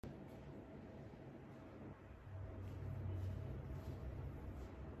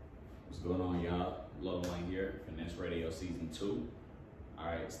going on, y'all? Low One here, Finesse Radio Season 2.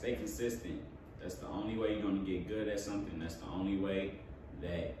 Alright, stay consistent. That's the only way you're going to get good at something. That's the only way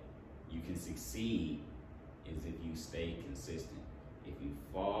that you can succeed is if you stay consistent. If you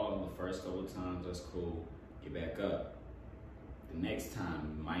fall the first couple of times, that's cool. Get back up. The next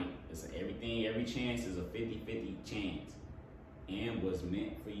time, every chance is a 50-50 chance. And what's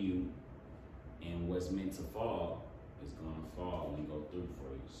meant for you and what's meant to fall is going to fall and go through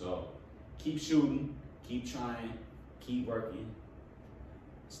for you. So keep shooting, keep trying, keep working,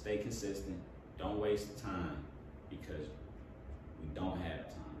 stay consistent. Don't waste time because we don't have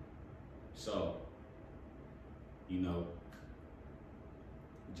time. So,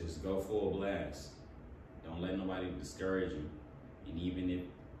 just go full blast. Don't let nobody discourage you. And even if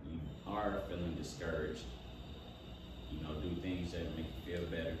you are feeling discouraged, do things that make you feel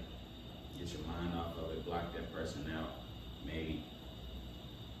better. Get your mind off of it, block that person out. Maybe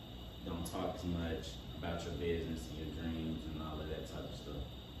don't talk too much about your business and your dreams and all of that type of stuff.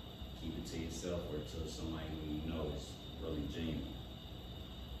 Keep it to yourself or to somebody who you know is really genuine.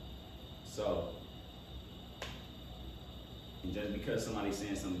 So, and just because somebody's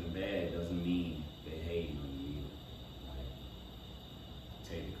saying something bad doesn't mean they're hating on you either. Like,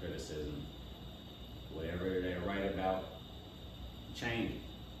 take the criticism. Whatever they're right about, change it.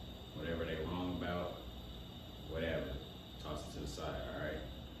 Whatever they're wrong about, whatever, toss it to the side, all right?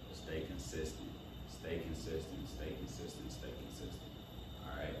 But stay consistent, stay consistent, stay consistent, stay consistent,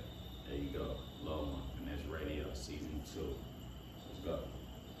 all right? There you go, Low One, Finesse Radio Season 2. Let's go.